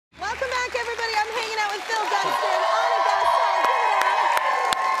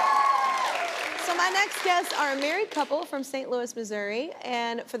Our next guests are a married couple from St. Louis, Missouri,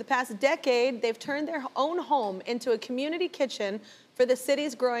 and for the past decade, they've turned their own home into a community kitchen for the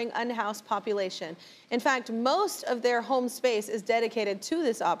city's growing unhoused population. In fact, most of their home space is dedicated to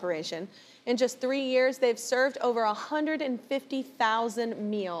this operation. In just 3 years, they've served over 150,000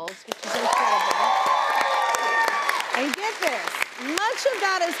 meals, which is incredible. And get this, much of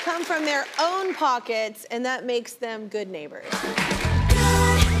that has come from their own pockets, and that makes them good neighbors.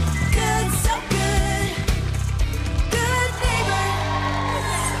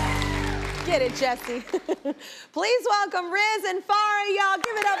 Get it, Jesse. Please welcome Riz and Farah. Y'all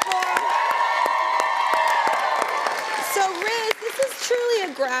give it up for them. So Riz, this is truly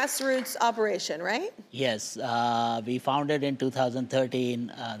a grassroots operation, right? Yes, we founded in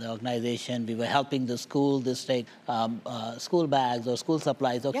 2013, the organization. We were helping the school district, school bags or school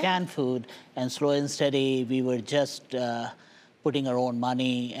supplies or canned food, and slow and steady, we were just putting our own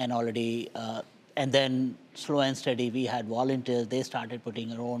money and already, and then slow and steady, we had volunteers. They started putting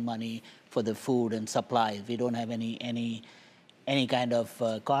their own money for the food and supplies. We don't have any kind of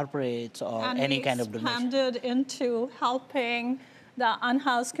corporates or any kind of donation. And we expanded into helping the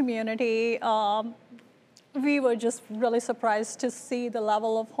unhoused community. We were just really surprised to see the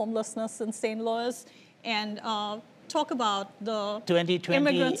level of homelessness in St. Louis, and talk about the 2020,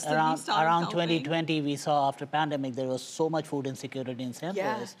 immigrants that we started around helping. 2020, we saw after pandemic, there was so much food insecurity in St.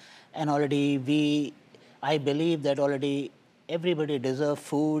 Louis. And already I believe that already everybody deserves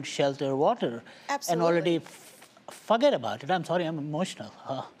food, shelter, water. Absolutely. And already forget about it. I'm sorry, I'm emotional.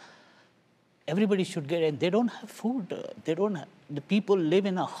 Everybody should get it. They don't have food. The people live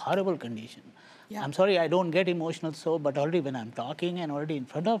in a horrible condition. Yeah. I'm sorry, I don't get emotional but already when I'm talking and already in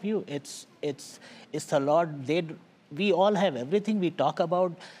front of you, it's a lot. We all have everything. We talk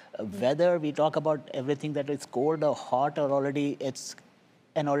about weather. We talk about everything that is cold or hot or already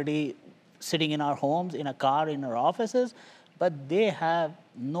sitting in our homes, in a car, in our offices, but they have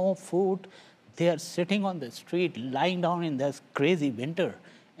no food. They are sitting on the street, lying down in this crazy winter,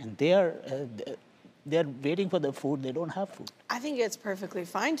 and they're waiting for the food. They don't have food. I think it's perfectly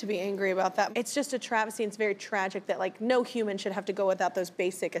fine to be angry about that. It's just a travesty. It's very tragic that no human should have to go without those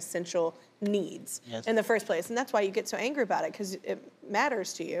basic essential needs in the first place. And that's why you get so angry about it, because it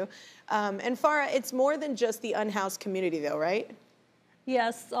matters to you. And Farah, it's more than just the unhoused community though, right?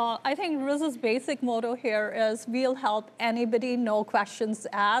 Yes, I think Riz's basic motto here is we'll help anybody, no questions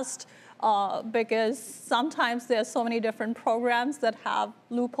asked, because sometimes there's so many different programs that have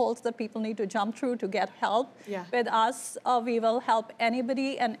loopholes that people need to jump through to get help. Yeah. With us, we will help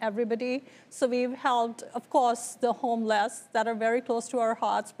anybody and everybody. So we've helped, of course, the homeless that are very close to our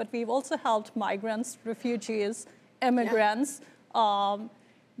hearts, but we've also helped migrants, refugees, immigrants.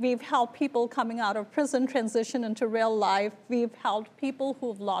 We've helped people coming out of prison transition into real life. We've helped people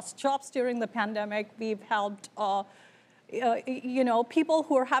who've lost jobs during the pandemic. We've helped people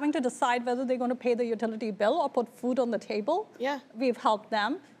who are having to decide whether they're going to pay the utility bill or put food on the table. Yeah. We've helped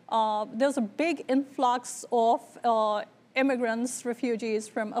them. There's a big influx of immigrants, refugees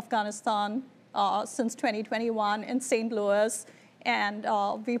from Afghanistan since 2021 in St. Louis. And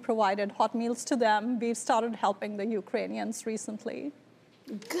we provided hot meals to them. We've started helping the Ukrainians recently.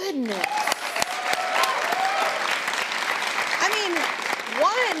 Goodness. I mean,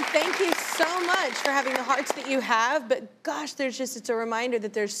 one, thank you so much for having the hearts that you have, but gosh, it's a reminder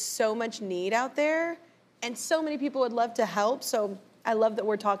that there's so much need out there and so many people would love to help. So I love that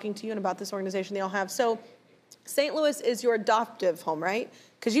we're talking to you and about this organization they all have. So St. Louis is your adoptive home, right?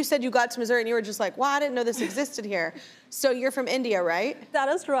 Because you said you got to Missouri and you were just like, wow, I didn't know this existed here. So you're from India, right? That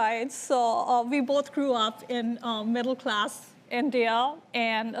is right. So we both grew up in middle class India,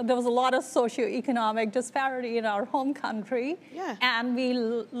 and there was a lot of socioeconomic disparity in our home country. Yeah. And we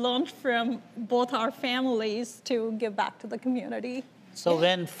learned from both our families to give back to the community. So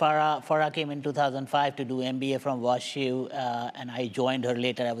when Farah came in 2005 to do MBA from WashU, and I joined her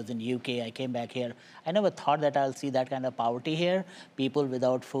later, I was in UK, I came back here. I never thought that I'll see that kind of poverty here, people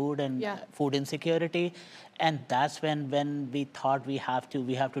without food and food insecurity. And that's when we thought we have to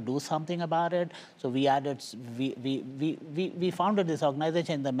do something about it. So we founded this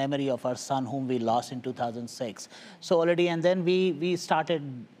organization in the memory of our son whom we lost in 2006. So already, and then we started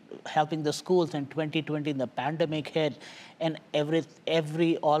helping the schools in 2020. The pandemic hit, and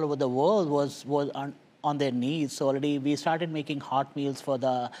every all over the world was on their knees. So already we started making hot meals for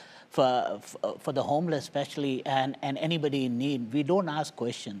the homeless, especially, and anybody in need. We don't ask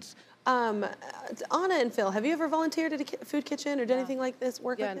questions. Anna and Phil, have you ever volunteered at a food kitchen or done anything like this,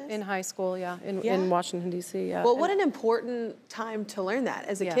 work like this? In high school, in Washington, D.C., Well, what an important time to learn that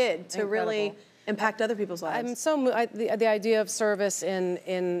as a kid, to really impact other people's lives. I'm so the idea of service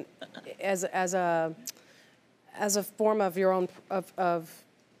as a form of your own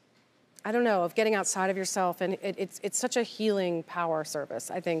I don't know, of getting outside of yourself, and it's such a healing power service.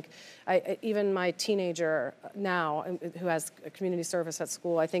 I think even my teenager now, who has a community service at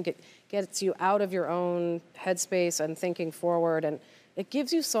school, I think it gets you out of your own headspace and thinking forward, and it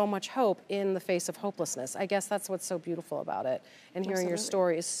gives you so much hope in the face of hopelessness. I guess that's what's so beautiful about it, and hearing your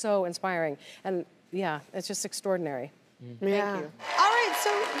story is so inspiring, and yeah, it's just extraordinary. Thank you. All right,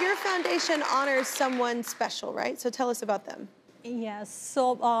 so your foundation honors someone special, right? So tell us about them. Yes,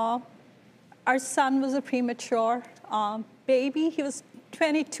 so our son was a premature baby. He was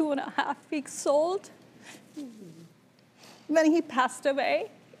 22 and a half weeks old when he passed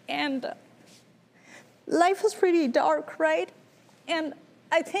away. And life was pretty dark, right? And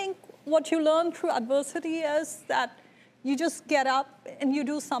I think what you learn through adversity is that you just get up and you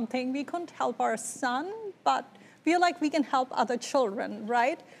do something. We couldn't help our son, but feel like we can help other children,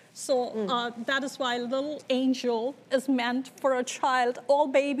 right? So that is why Little Angel is meant for a child. All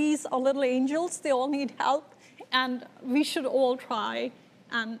babies are little angels. They all need help. And we should all try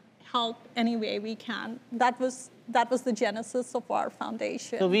and help any way we can. That was the genesis of our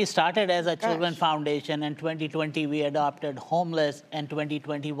foundation. So we started as a children's foundation. In 2020, we adopted homeless. In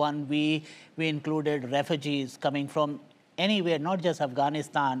 2021, we included refugees coming from anywhere, not just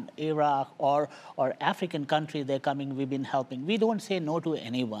Afghanistan, Iraq, or African countries. They're coming. We've been helping. We don't say no to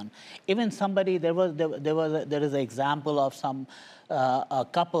anyone. Even somebody there is an example of a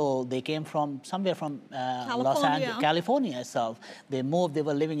couple. They came from somewhere from Los Angeles, California itself. They moved. They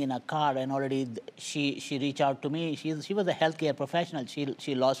were living in a car, and already she reached out to me. She was a healthcare professional.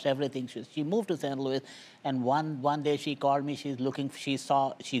 She lost everything. She moved to St. Louis. And one day she called me. She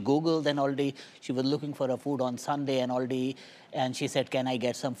Googled, and already she was looking for a food on Sunday, and she said, "Can I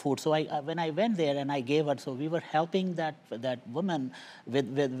get some food?" So when I went there and I gave her, so we were helping that woman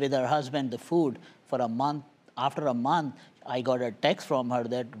with her husband the food for a month. After a month, I got a text from her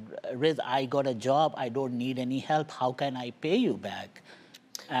that, "Riz, I got a job. I don't need any help. How can I pay you back?"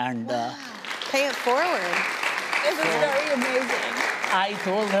 And pay it forward. It was very amazing. I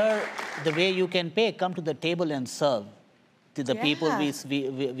told her, the way you can pay, come to the table and serve to the people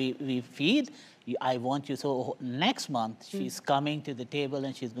we feed. I want you. So next month, she's coming to the table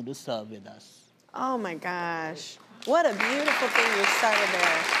and she's going to serve with us. Oh my gosh. What a beautiful thing you started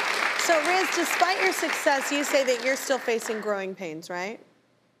there. So Riz, despite your success, you say that you're still facing growing pains, right?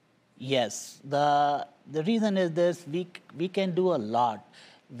 Yes. The reason is this, we can do a lot.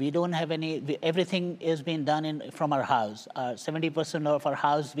 We don't have everything is being done from our house. 70% of our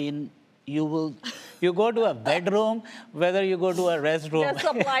house you go to a bedroom, whether you go to a restroom. There's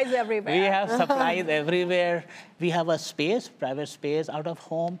supplies everywhere. We have supplies everywhere. We have a space, private space out of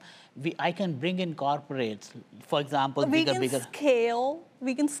home. I can bring in corporates, for example, bigger.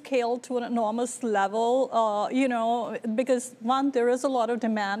 We can scale to an enormous level, because one, there is a lot of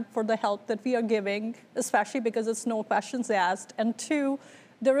demand for the help that we are giving, especially because it's no questions asked. And two,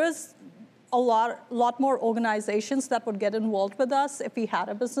 there is a lot more organizations that would get involved with us if we had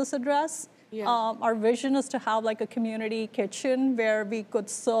a business address. Yeah. Our vision is to have like a community kitchen where we could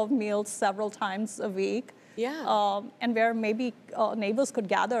serve meals several times a week. Yeah. And where maybe neighbors could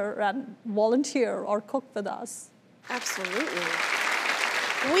gather and volunteer or cook with us. Absolutely.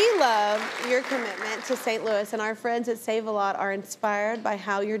 We love your commitment to St. Louis, and our friends at Save-A-Lot are inspired by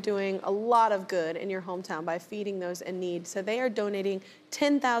how you're doing a lot of good in your hometown by feeding those in need. So they are donating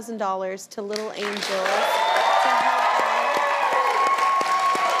 $10,000 to Little Angels to help out.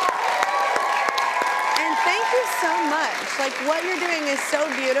 And thank you so much. Like, what you're doing is so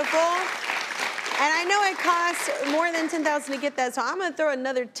beautiful. And I know it costs more than $10,000 to get that, so I'm going to throw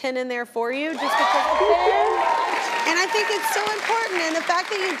another 10 in there for you just because. And I think it's so important, and the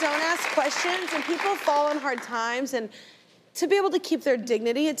fact that you don't ask questions and people fall in hard times, and to be able to keep their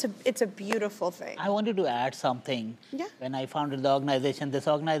dignity, it's a beautiful thing. I wanted to add something. Yeah. When I founded the organization, this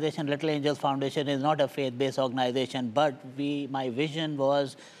organization, Little Angels Foundation, is not a faith-based organization, but my vision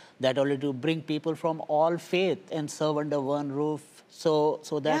was that only to bring people from all faith and serve under one roof. So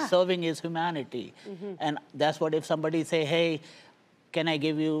that serving is humanity. Mm-hmm. And that's what if somebody say, "Hey, can I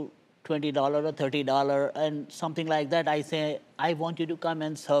give you $20 or $30 and something like that," I say, "I want you to come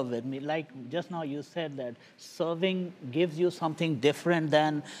and serve with me." Like just now you said that serving gives you something different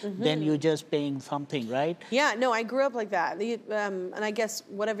than you just paying something, right? Yeah, no, I grew up like that. And I guess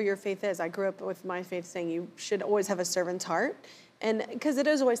whatever your faith is, I grew up with my faith saying you should always have a servant's heart. And because it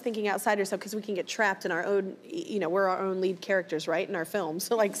is always thinking outside yourself, because we can get trapped in our own, we're our own lead characters, right, in our films.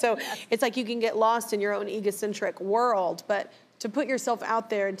 So it's like you can get lost in your own egocentric world, but to put yourself out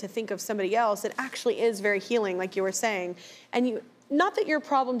there and to think of somebody else, it actually is very healing, like you were saying. And not that your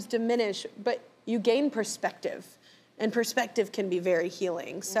problems diminish, but you gain perspective. And perspective can be very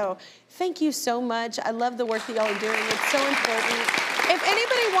healing. So thank you so much. I love the work that y'all are doing. It's so important. If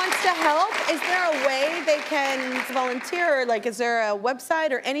anybody wants to help, is there a way they can volunteer? Or like, is there a website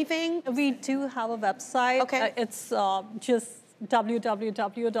or anything? We do have a website. Okay. It's just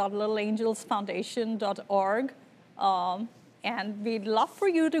www.littleangelsfoundation.org. And we'd love for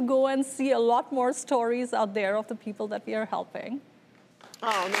you to go and see a lot more stories out there of the people that we are helping.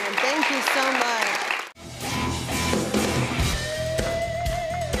 Oh, man, thank you so much.